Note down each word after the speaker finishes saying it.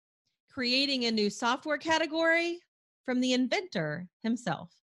creating a new software category from the inventor himself.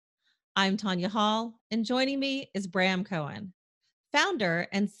 I'm Tanya Hall, and joining me is Bram Cohen, founder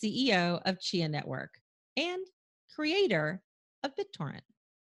and CEO of Chia Network and creator of BitTorrent.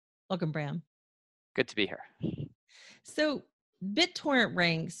 Welcome, Bram. Good to be here. So, BitTorrent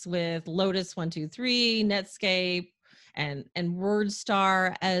ranks with Lotus 123, Netscape, and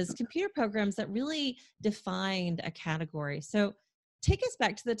WordStar as computer programs that really defined a category. So, take us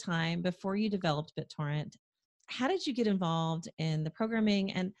back to the time before you developed BitTorrent. How did you get involved in the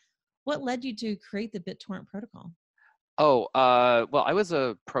programming, and what led you to create the BitTorrent protocol? Well, I was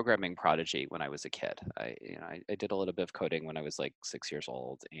a programming prodigy when I was a kid. I did a little bit of coding when I was like 6 years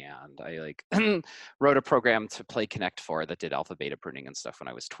old, and I wrote a program to play Connect 4 that did alpha beta pruning and stuff when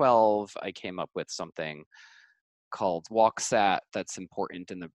I was 12. I came up with something called WalkSat that's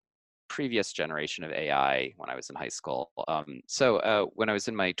important in the previous generation of AI when I was in high school. When I was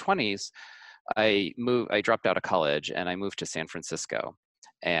in my 20s, I dropped out of college and I moved to San Francisco,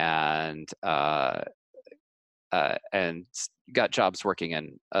 and got jobs working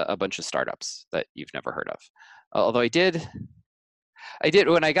in a bunch of startups that you've never heard of. Although I did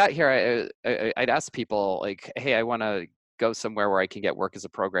when I got here, I'd ask people like, "Hey, I want to go somewhere where I can get work as a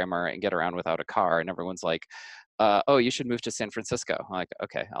programmer and get around without a car," and everyone's like, "Oh, you should move to San Francisco." I'm like,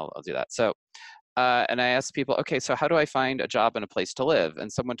 "Okay, I'll do that." So. And I asked people, okay, so how do I find a job and a place to live?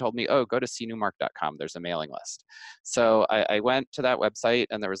 And someone told me, oh, go to cnewmark.com. There's a mailing list. So I went to that website,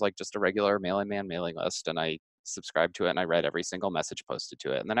 and there was like just a regular mail-in man mailing list, and I subscribed to it, and I read every single message posted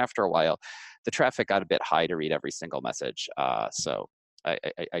to it. And then after a while, the traffic got a bit high to read every single message. So I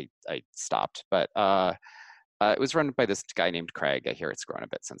stopped. But it was run by this guy named Craig. I hear it's grown a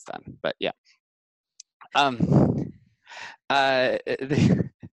bit since then. But yeah.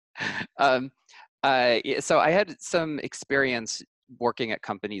 So I had some experience working at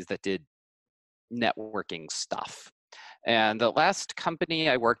companies that did networking stuff. And the last company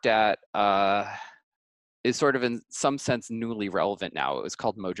I worked at is sort of in some sense newly relevant now. It was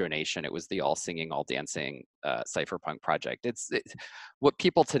called Mojo Nation. It was the all singing, all dancing cypherpunk project. It's what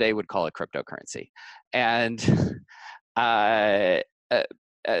people today would call a cryptocurrency. And that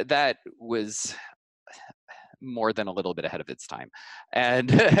was more than a little bit ahead of its time. And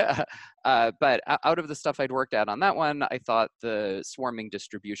but out of the stuff I'd worked at on that one, I thought the swarming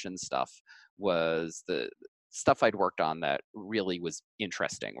distribution stuff was the stuff I'd worked on that really was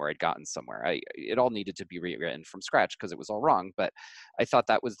interesting, where I'd gotten somewhere. It all needed to be rewritten from scratch because it was all wrong, but I thought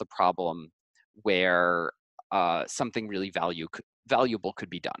that was the problem where something really valuable could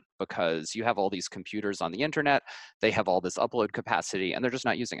be done, because you have all these computers on the internet, they have all this upload capacity, and they're just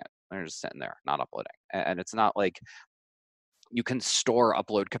not using it. They're just sitting there, not uploading. And it's not like you can store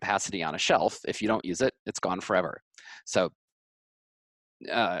upload capacity on a shelf. If you don't use it, it's gone forever. So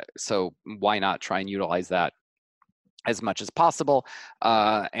why not try and utilize that as much as possible?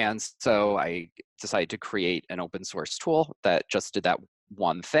 And so I decided to create an open source tool that just did that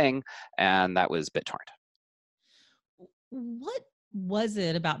one thing, and that was BitTorrent. What was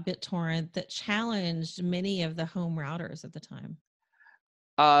it about BitTorrent that challenged many of the home routers at the time?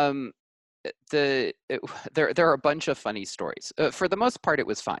 There are a bunch of funny stories. For the most part, it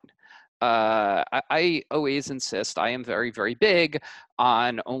was fine. I always insist, I am very, very big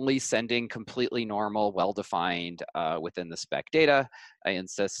on only sending completely normal, well-defined, within the spec data. I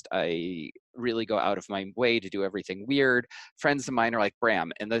insist I really go out of my way to do everything weird. Friends of mine are like,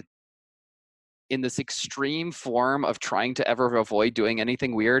 Bram, in this extreme form of trying to ever avoid doing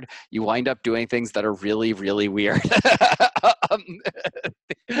anything weird, you wind up doing things that are really, really weird.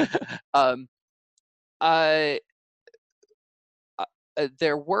 um, uh,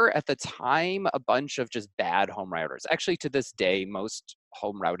 there were at the time a bunch of just bad home routers. Actually, to this day, most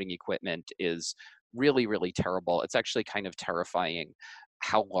home routing equipment is really, really terrible. It's actually kind of terrifying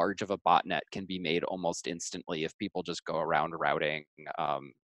how large of a botnet can be made almost instantly if people just go around routing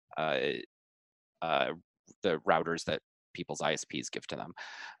the routers that people's ISPs give to them.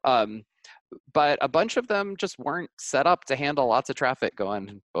 But a bunch of them just weren't set up to handle lots of traffic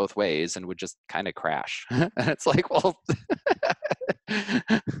going both ways and would just kind of crash. And it's like, well,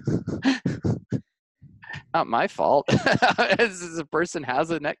 not my fault. As a person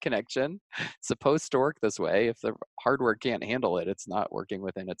has a net connection, it's supposed to work this way. If the hardware can't handle it, it's not working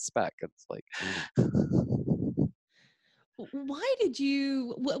within its spec. It's like, Why did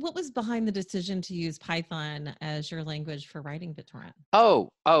you, what was behind the decision to use Python as your language for writing BitTorrent?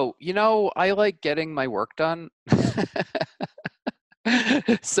 I like getting my work done.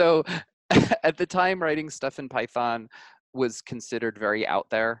 So at the time, writing stuff in Python was considered very out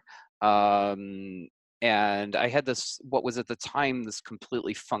there. and I had this, what was at the time, this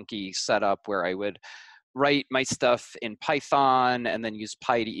completely funky setup where I would write my stuff in Python and then use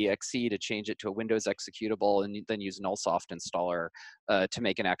py.exe to change it to a Windows executable, and then use Nullsoft installer to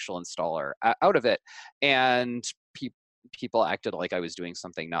make an actual installer out of it. And people acted like I was doing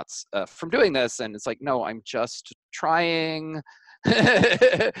something nuts from doing this. And it's like, no, I'm just trying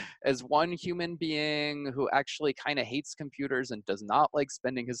as one human being who actually kind of hates computers and does not like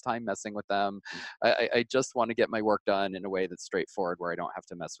spending his time messing with them. I just want to get my work done in a way that's straightforward, where I don't have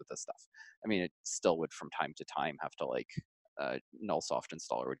to mess with this stuff. I mean, it still would from time to time have to like, Nullsoft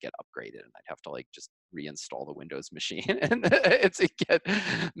installer would get upgraded, and I'd have to like just reinstall the Windows machine and to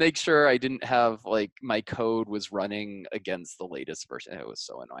make sure I didn't have like my code was running against the latest version. It was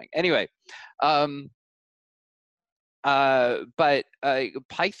so annoying. Anyway, but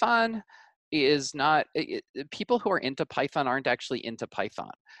Python is not, people who are into Python aren't actually into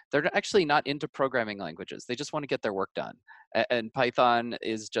Python. They're actually not into programming languages. They just want to get their work done. And Python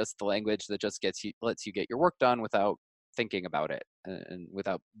is just the language that just lets you get your work done without thinking about it, and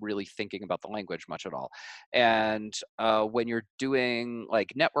without really thinking about the language much at all. And when you're doing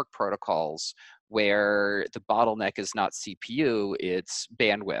like network protocols where the bottleneck is not CPU, it's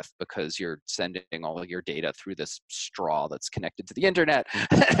bandwidth, because you're sending all of your data through this straw that's connected to the internet.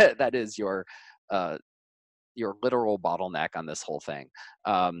 That is your literal bottleneck on this whole thing.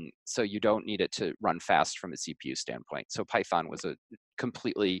 So you don't need it to run fast from a CPU standpoint. So Python was a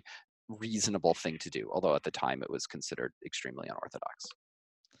completely reasonable thing to do, although at the time it was considered extremely unorthodox.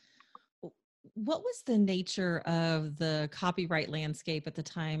 What was the nature of the copyright landscape at the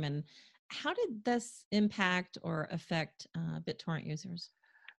time, and how did this impact or affect BitTorrent users?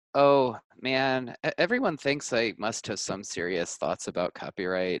 Oh man, everyone thinks I must have some serious thoughts about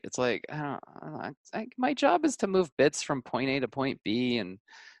copyright. It's like, I don't, my job is to move bits from point A to point B, and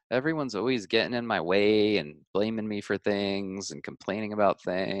everyone's always getting in my way and blaming me for things and complaining about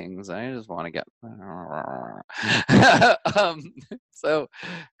things. I just want to get so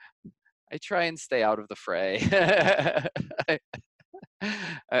I try and stay out of the fray.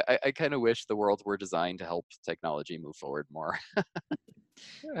 I kind of wish the world were designed to help technology move forward more.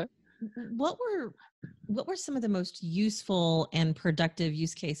 What were some of the most useful and productive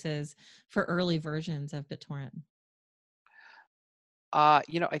use cases for early versions of BitTorrent? I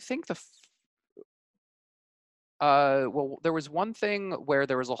think well, there was one thing where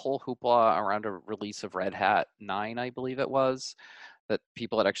there was a whole hoopla around a release of Red Hat 9, I believe it was, that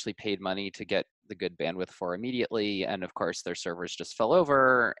people had actually paid money to get the good bandwidth for immediately. And of course, their servers just fell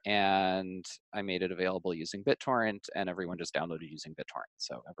over, and I made it available using BitTorrent, and everyone just downloaded using BitTorrent.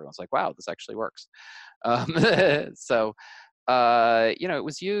 So everyone's like, wow, this actually works. So, it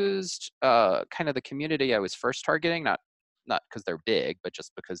was used, kind of the community I was first targeting, not because they're big, but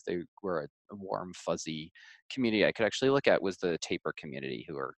just because they were a warm, fuzzy community I could actually look at, was the Taper community,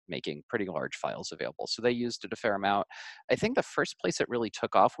 who are making pretty large files available. So they used it a fair amount. I think the first place it really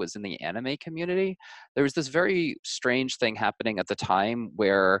took off was in the anime community. There was this very strange thing happening at the time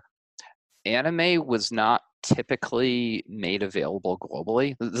where anime was not typically made available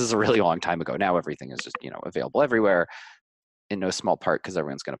globally. This is a really long time ago. Now everything is just, available everywhere, in no small part because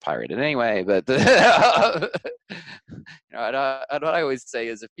everyone's going to pirate it anyway. But and what I always say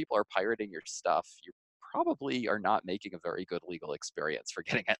is, if people are pirating your stuff, you probably are not making a very good legal experience for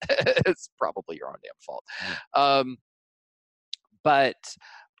getting it. It's probably your own damn fault. But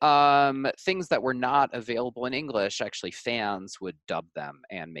things that were not available in English, actually fans would dub them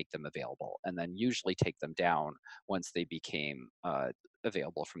and make them available, and then usually take them down once they became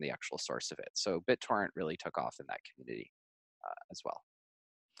available from the actual source of it. So BitTorrent really took off in that community as well.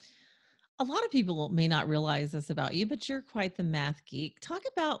 A lot of people may not realize this about you, but you're quite the math geek. Talk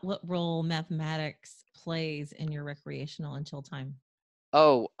about what role mathematics plays in your recreational and chill time.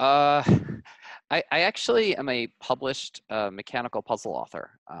 Oh, I actually am a published mechanical puzzle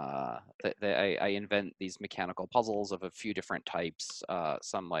author. I invent these mechanical puzzles of a few different types,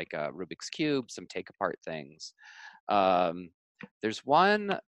 some like Rubik's Cube, some take-apart things. There's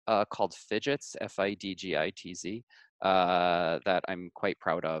one called Fidgets, Fidgitz, that I'm quite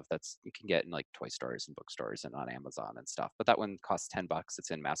proud of. That's, you can get in like toy stores and bookstores and on Amazon and stuff. But that one costs $10.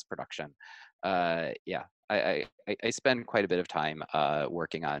 It's in mass production. Yeah, I spend quite a bit of time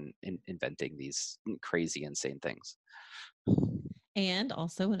working on inventing these crazy, insane things. And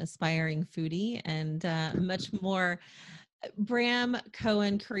also an aspiring foodie and much more. Bram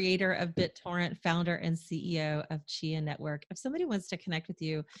Cohen, creator of BitTorrent, founder and CEO of Chia Network. If somebody wants to connect with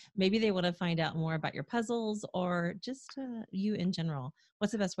you, maybe they want to find out more about your puzzles or just you in general,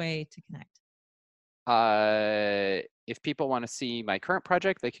 what's the best way to connect? if people want to see my current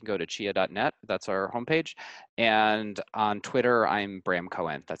project, they can go to chia.net. That's our homepage. And on Twitter, I'm Bram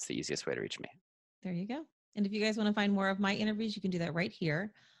Cohen. That's the easiest way to reach me. There you go. And if you guys want to find more of my interviews, you can do that right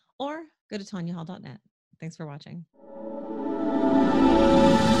here or go to tanyahall.net. Thanks for watching.